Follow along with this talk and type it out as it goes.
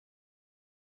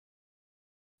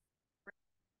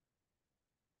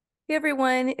Hey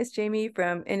everyone, it's Jamie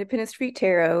from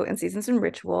IndependenceStTarot and Seasons and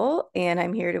Ritual, and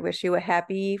I'm here to wish you a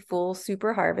happy full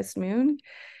super harvest moon.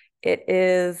 It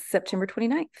is September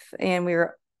 29th, and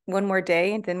we're one more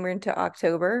day and then we're into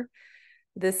October.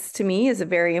 This to me is a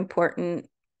very important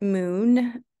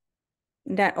moon,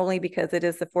 not only because it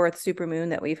is the fourth super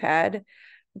moon that we've had,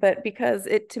 but because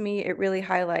it really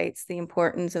highlights the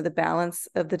importance of the balance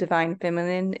of the divine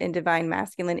feminine and divine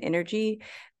masculine energy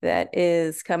that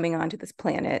is coming onto this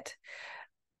planet.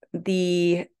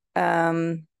 The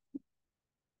um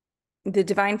the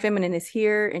divine feminine is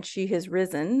here and she has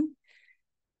risen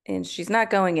and she's not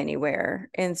going anywhere.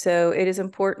 And so it is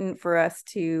important for us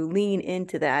to lean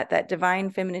into that divine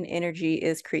feminine energy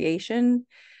is creation,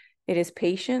 it is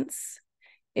patience,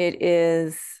 it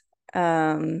is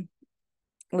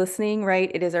listening,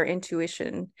 right? It is our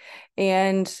intuition.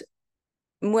 And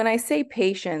when I say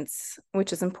patience,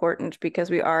 which is important because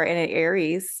we are in an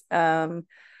Aries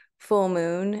full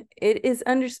moon, it's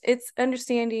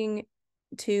understanding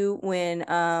too when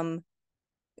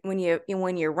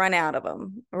you run out of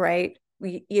them, right?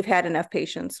 You've had enough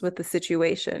patience with the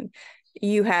situation.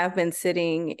 You have been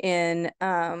sitting in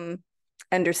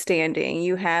understanding.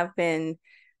 You have been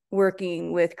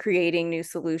working with creating new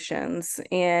solutions.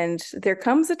 And there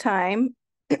comes a time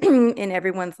in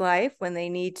everyone's life when they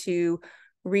need to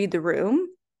read the room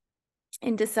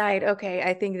and decide, okay,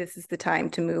 I think this is the time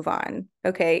to move on.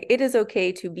 Okay, it is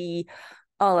okay to be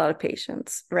all out of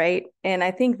patience, right? And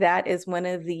I think that is one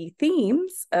of the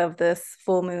themes of this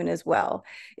full moon as well.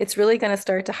 It's really going to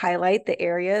start to highlight the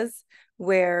areas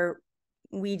where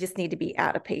we just need to be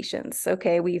out of patience.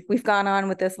 Okay, we've gone on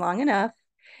with this long enough,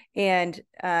 and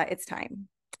it's time.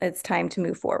 It's time to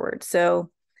move forward.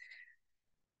 So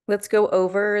let's go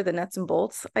over the nuts and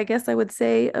bolts, I guess I would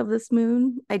say, of this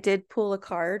moon. I did pull a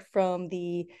card from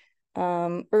the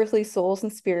Earthly Souls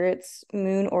and Spirits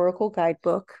Moon Oracle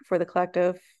Guidebook for the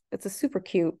collective. It's a super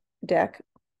cute deck.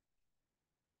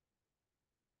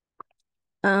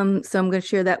 So I'm going to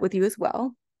share that with you as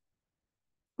well.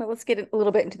 But let's get a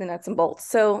little bit into the nuts and bolts.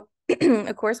 So,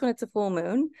 of course, when it's a full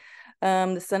moon,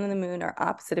 the sun and the moon are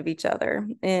opposite of each other,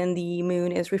 and the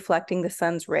moon is reflecting the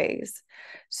sun's rays.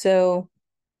 So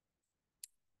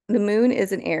the moon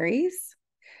is in Aries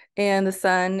and the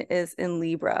sun is in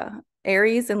Libra.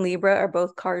 Aries and Libra are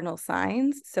both cardinal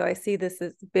signs. So I see this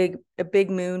as a big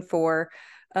moon for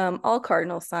all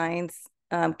cardinal signs,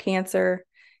 Cancer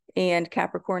and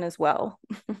Capricorn as well.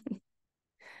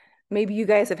 Maybe you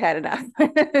guys have had enough.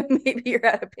 Maybe you're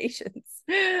out of patience.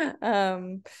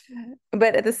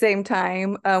 But at the same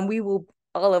time,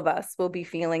 all of us will be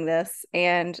feeling this.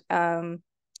 And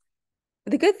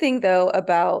the good thing though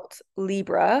about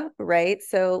Libra, right?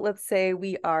 So let's say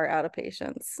we are out of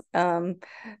patience. The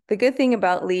good thing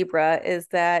about Libra is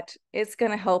that it's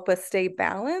going to help us stay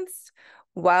balanced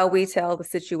while we tell the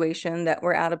situation that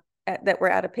we're out of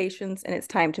patience and it's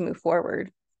time to move forward.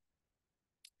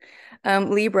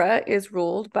 Libra is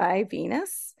ruled by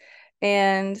Venus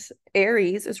and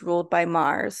Aries is ruled by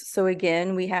Mars. So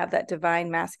again, we have that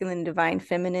divine masculine, divine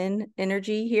feminine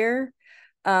energy here.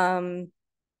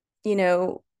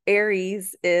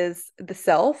 Aries is the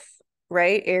self,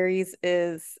 right? Aries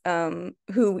is who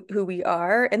we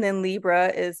are, and then Libra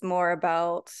is more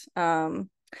about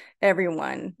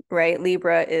everyone, right?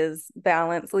 Libra is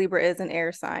balance. Libra is an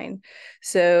air sign.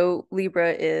 So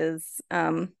Libra is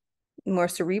more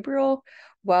cerebral,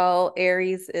 while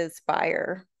Aries is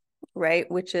fire, right?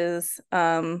 Which is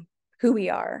who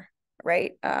we are,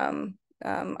 right?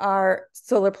 Our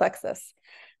solar plexus.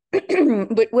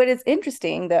 But what is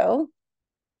interesting though,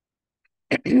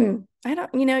 you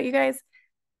guys,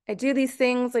 I do these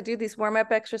things, I do these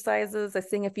warm-up exercises, I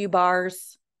sing a few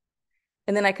bars,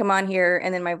 and then I come on here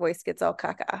and then my voice gets all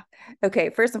caca. Okay,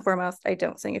 first and foremost, I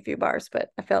don't sing a few bars, but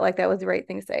I felt like that was the right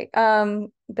thing to say.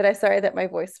 But I'm sorry that my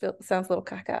voice sounds a little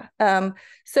caca.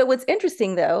 So what's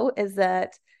interesting though is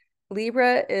that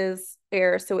Libra is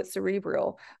air, so it's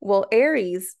cerebral. Well,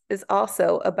 Aries is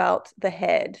also about the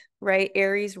head, right?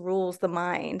 Aries rules the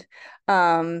mind.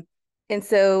 And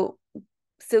so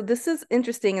this is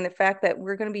interesting in the fact that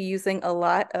we're going to be using a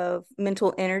lot of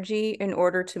mental energy in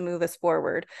order to move us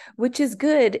forward, which is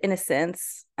good in a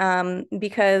sense,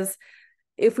 because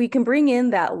if we can bring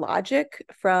in that logic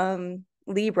from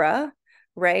Libra,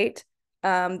 right,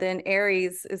 then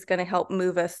Aries is going to help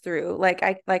move us through.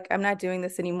 I'm not doing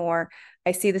this anymore.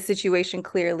 I see the situation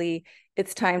clearly.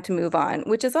 It's time to move on,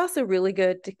 which is also really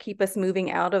good to keep us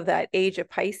moving out of that age of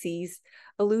Pisces,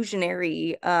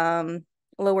 illusionary,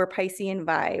 lower Piscean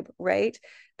vibe, right?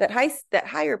 That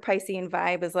higher Piscean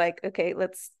vibe is like, okay,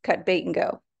 let's cut bait and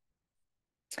go.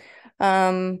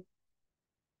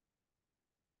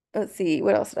 let's see,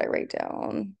 what else did I write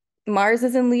down? Mars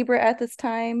is in Libra at this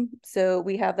time. So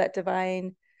we have that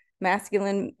divine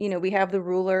masculine, we have the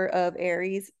ruler of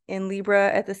Aries in Libra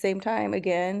at the same time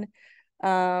again.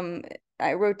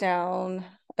 I wrote down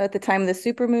at the time of the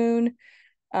supermoon,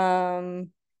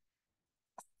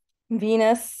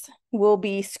 Venus will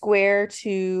be square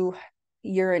to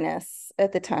Uranus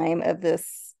at the time of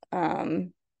this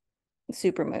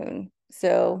supermoon.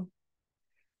 So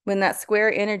when that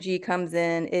square energy comes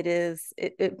in,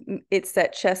 it's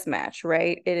that chess match,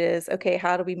 right? It is, okay,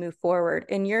 how do we move forward?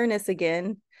 And Uranus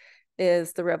again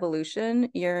is the revolution.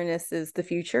 Uranus is the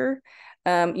future.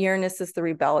 Uranus is the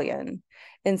rebellion.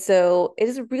 And so it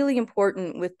is really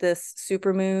important with this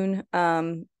supermoon,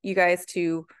 you guys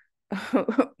to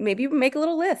maybe make a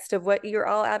little list of what you're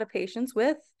all out of patience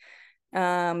with.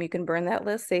 You can burn that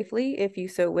list safely if you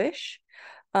so wish.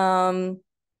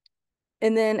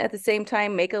 And then at the same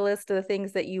time, make a list of the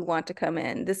things that you want to come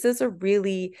in. This is a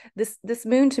really, this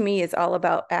moon to me is all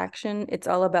about action. It's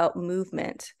all about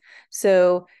movement.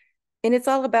 So, and it's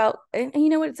all about, and you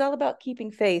know what, it's all about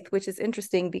keeping faith, which is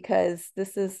interesting because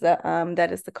this is the,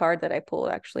 that is the card that I pulled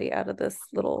actually out of this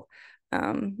little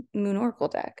moon oracle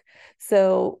deck.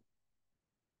 So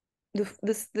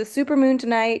the super moon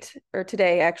tonight, or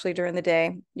today actually during the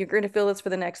day, you're going to feel this for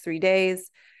the next 3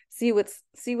 days. See what's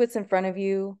in front of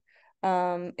you.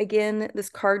 Again, this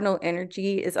cardinal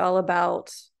energy is all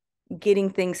about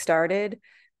getting things started.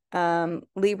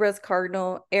 Libra's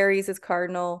cardinal, Aries is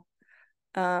cardinal.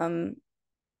 And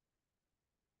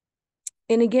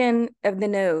again, of the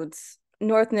nodes,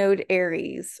 North Node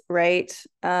Aries, right?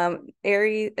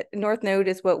 Aries, North Node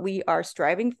is what we are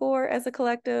striving for as a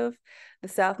collective. The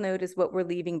South Node is what we're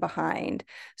leaving behind.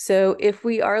 So if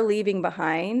we are leaving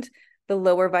behind the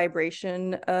lower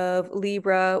vibration of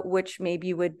Libra, which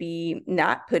maybe would be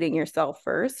not putting yourself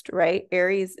first, right?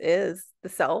 Aries is the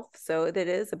self, so that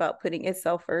is about putting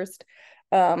itself first.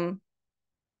 And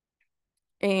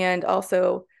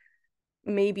also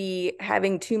maybe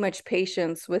having too much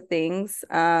patience with things,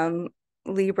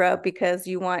 Libra, because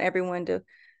you want everyone to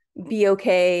be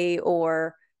okay,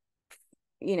 or,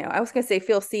 I was going to say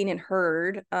feel seen and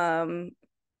heard.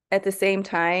 At the same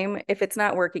time, if it's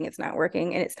not working, it's not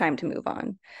working, and it's time to move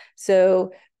on.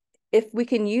 So if we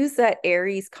can use that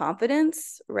Aries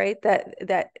confidence, right?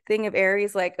 That thing of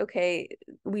Aries, like, okay,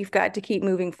 we've got to keep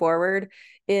moving forward.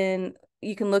 And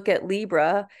you can look at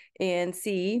Libra and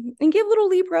see and give little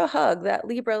Libra a hug. That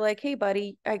Libra, like, hey,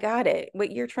 buddy, I got it.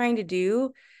 What you're trying to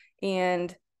do,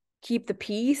 and keep the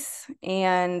peace,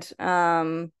 and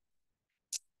try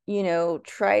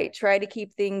to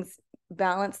keep things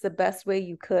balanced the best way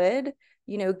you could.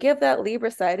 Give that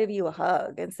Libra side of you a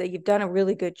hug and say you've done a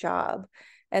really good job.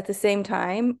 At the same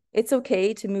time, it's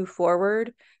okay to move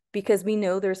forward because we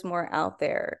know there's more out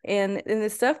there. And the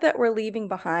stuff that we're leaving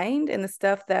behind and the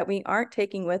stuff that we aren't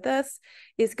taking with us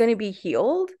is going to be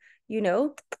healed.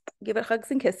 Give it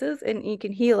hugs and kisses and you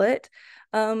can heal it.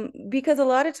 Because a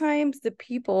lot of times the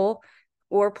people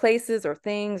or places or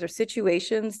things or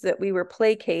situations that we were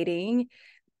placating,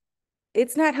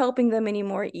 it's not helping them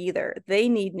anymore either. They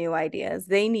need new ideas.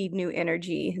 They need new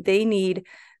energy. They need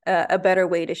a better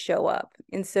way to show up.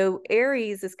 And so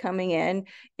Aries is coming in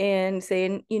and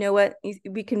saying, you know what,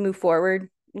 we can move forward.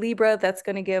 Libra, that's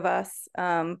going to give us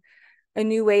a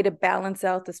new way to balance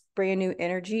out this brand new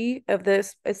energy of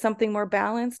this, is something more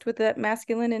balanced with that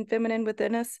masculine and feminine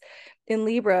within us. In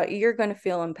Libra, you're going to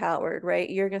feel empowered, right?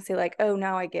 You're going to say like, oh,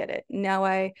 now I get it. Now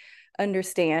I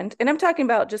understand. And I'm talking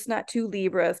about just not two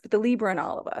Libras, but the Libra in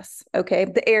all of us. Okay.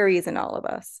 The Aries in all of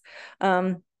us.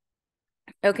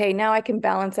 Okay, now I can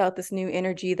balance out this new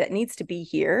energy that needs to be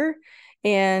here.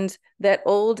 And that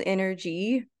old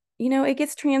energy, it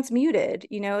gets transmuted.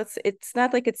 It's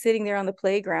not like it's sitting there on the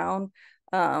playground,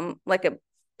 like a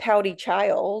pouty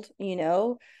child.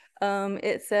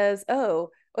 It says, oh,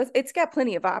 it's got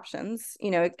plenty of options.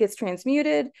 It gets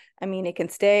transmuted. I mean, it can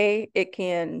stay, it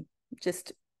can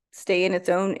just stay in its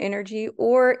own energy,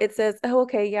 or it says, oh,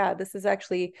 okay, yeah, this is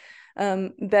actually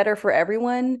better for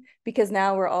everyone because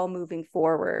now we're all moving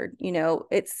forward.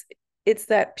 It's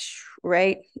that,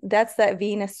 right? That's that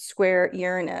Venus square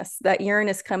Uranus, that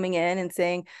Uranus coming in and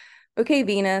saying, okay,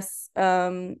 Venus,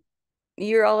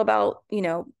 you're all about,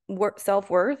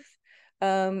 self-worth.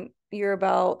 You're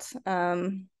about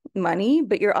money,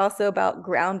 but you're also about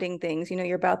grounding things.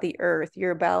 You're about the earth,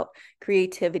 you're about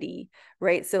creativity,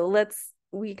 right? So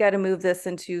we got to move this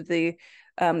into the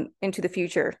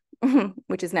future,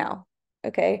 which is now.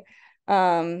 Okay.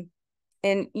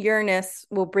 And Uranus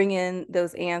will bring in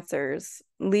those answers.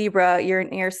 Libra, you're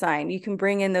an air sign. You can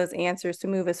bring in those answers to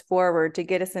move us forward, to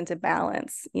get us into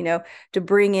balance, to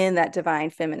bring in that divine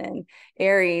feminine.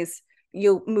 Aries,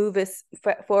 you'll move us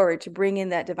forward to bring in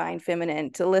that divine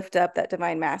feminine, to lift up that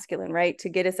divine masculine, right? To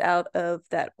get us out of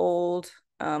that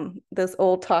those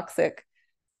old toxic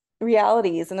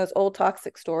realities and those old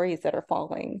toxic stories that are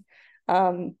falling.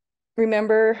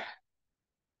 Remember,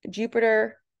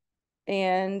 Jupiter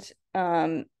and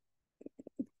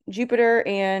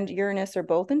Uranus are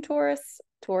both in Taurus.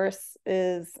 Taurus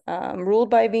is ruled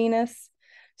by Venus.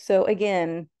 So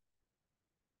again,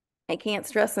 I can't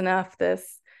stress enough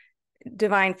this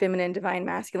divine feminine, divine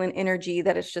masculine energy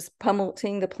that is just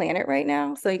pummeling the planet right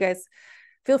now. So you guys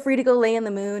feel free to go lay in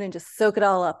the moon and just soak it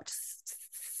all up. Just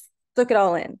soak it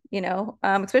all in,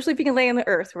 especially if you can lay on the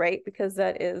earth, right? Because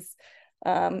that is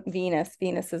Venus.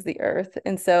 Venus is the earth.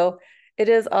 And so it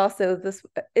is also this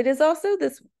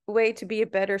way to be a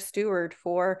better steward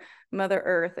for Mother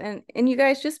Earth. And you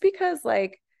guys, just because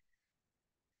like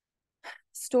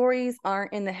stories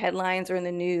aren't in the headlines or in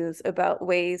the news about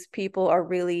ways people are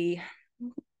really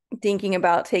thinking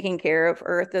about taking care of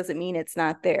Earth doesn't mean it's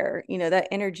not there. That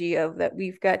energy of that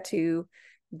we've got to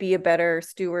be a better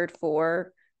steward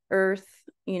for Earth,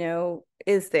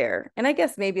 is there. And I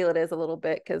guess maybe it is a little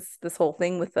bit because this whole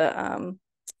thing with the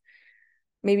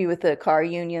maybe with the car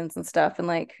unions and stuff and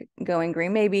like going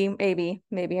green, maybe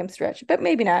I'm stretched, but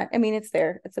maybe not. I mean, it's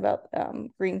there. It's about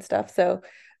green stuff. So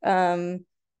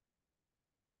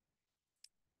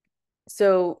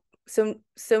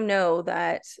know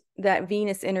that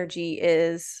Venus energy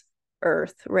is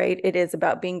Earth, right? It is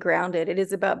about being grounded. It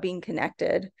is about being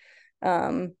connected.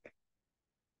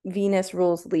 Venus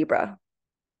rules Libra.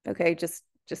 Okay, just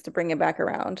to bring it back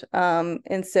around.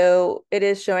 And so it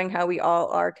is showing how we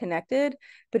all are connected,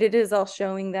 but it is all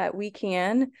showing that we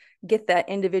can get that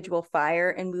individual fire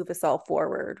and move us all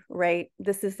forward, right?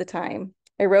 This is the time.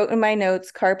 I wrote in my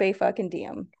notes, carpe fucking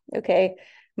diem. Okay.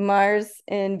 Mars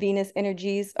and Venus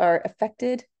energies are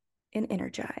affected and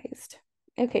energized.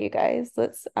 Okay, you guys,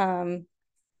 let's and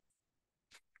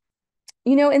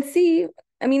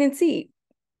see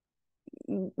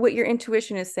what your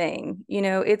intuition is saying.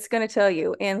 It's going to tell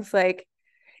you. And it's like,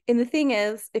 and the thing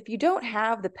is, if you don't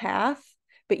have the path,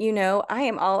 but I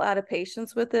am all out of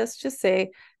patience with this, just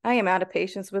say, I am out of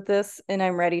patience with this and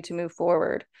I'm ready to move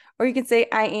forward. Or you can say,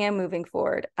 I am moving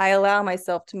forward. I allow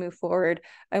myself to move forward.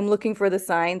 I'm looking for the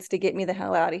signs to get me the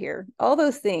hell out of here. All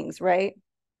those things, right?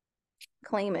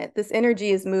 Claim it. This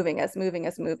energy is moving us, moving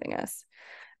us, moving us.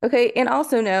 Okay. And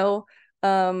also know,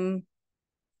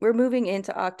 we're moving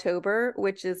into October,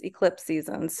 which is eclipse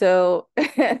season. So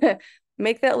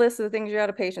make that list of the things you're out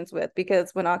of patience with,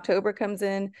 because when October comes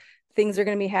in, things are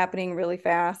going to be happening really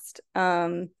fast.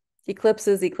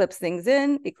 Eclipses eclipse things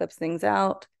in, eclipse things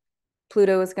out.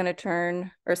 Pluto is going to turn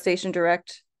or station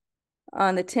direct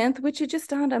on the 10th, which it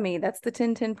just dawned on me. That's the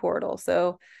 1010 portal.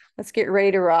 So let's get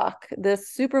ready to rock. The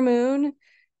supermoon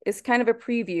is kind of a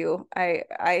preview.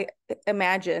 I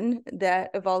imagine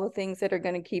that of all the things that are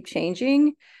going to keep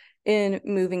changing and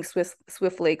moving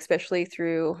swiftly, especially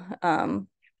through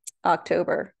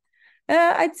October.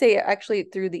 I'd say actually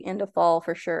through the end of fall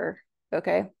for sure.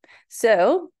 Okay.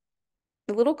 So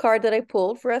the little card that I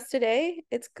pulled for us today,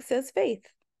 it says faith.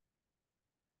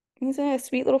 Isn't it a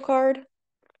sweet little card?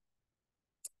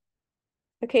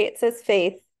 Okay, it says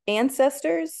faith,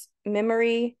 ancestors,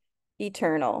 memory,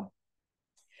 eternal.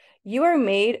 You are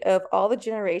made of all the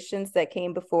generations that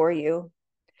came before you.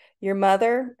 Your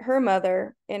mother,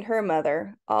 and her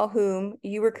mother, all whom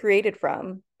you were created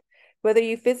from. Whether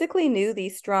you physically knew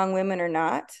these strong women or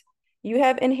not, you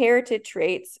have inherited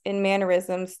traits and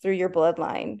mannerisms through your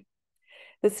bloodline.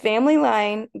 This family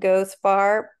line goes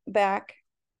far back.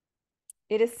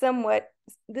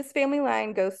 This family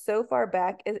line goes so far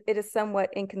back, it is somewhat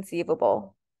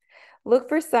inconceivable. Look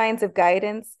for signs of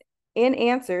guidance and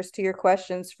answers to your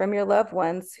questions from your loved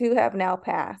ones who have now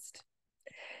passed.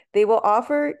 They will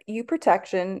offer you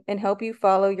protection and help you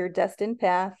follow your destined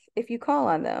path if you call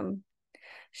on them.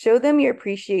 Show them your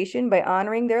appreciation by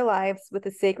honoring their lives with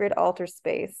a sacred altar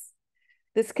space.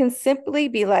 This can simply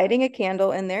be lighting a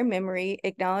candle in their memory,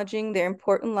 acknowledging their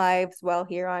important lives while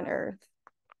here on earth.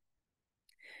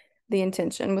 The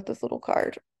intention with this little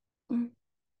card.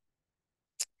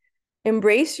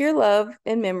 Embrace your love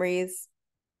and memories.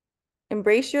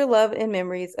 Embrace your love and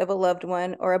memories of a loved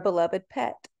one or a beloved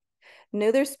pet.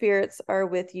 Know their spirits are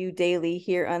with you daily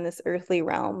here on this earthly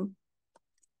realm.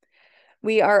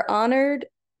 We are honored.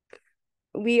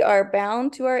 We are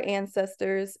bound to our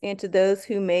ancestors and to those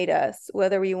who made us,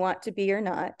 whether we want to be or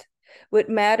not. What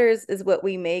matters is what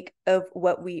we make of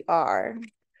what we are.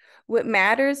 What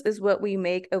matters is what we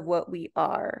make of what we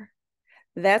are.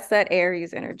 That's that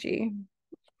Aries energy.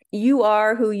 You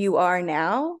are who you are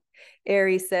now.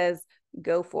 Aries says,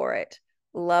 go for it.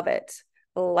 Love it.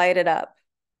 Light it up.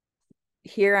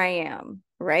 Here I am,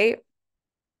 right?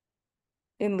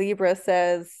 And Libra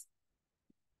says,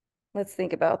 let's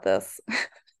think about this.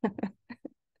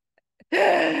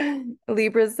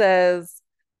 Libra says,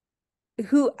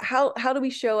 how do we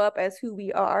show up as who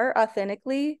we are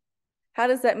authentically? How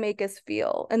does that make us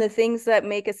feel? And the things that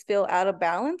make us feel out of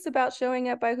balance about showing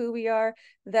up by who we are,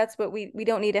 that's what we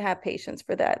don't need to have patience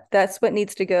for that. That's what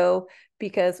needs to go,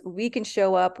 because we can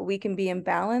show up, we can be in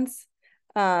balance.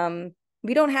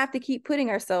 We don't have to keep putting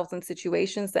ourselves in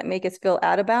situations that make us feel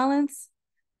out of balance.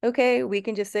 Okay, we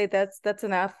can just say that's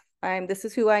enough. This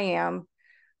is who I am.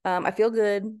 I feel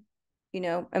good,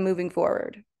 I'm moving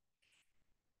forward.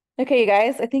 Okay, you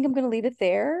guys, I think I'm going to leave it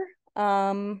there.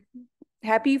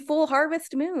 Happy full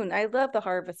harvest moon. I love the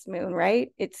harvest moon,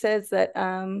 right? It says that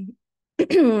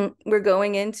we're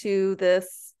going into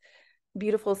this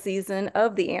beautiful season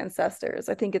of the ancestors.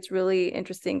 I think it's really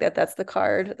interesting that that's the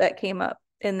card that came up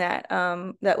in that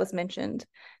that was mentioned.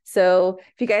 So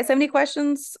if you guys have any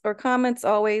questions or comments,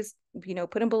 always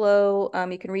put them below.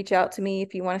 You can reach out to me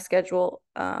if you want to schedule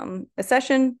a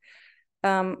session.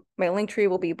 My link tree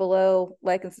will be below.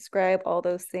 Like and subscribe, all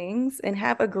those things, and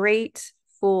have a great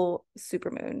full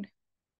supermoon.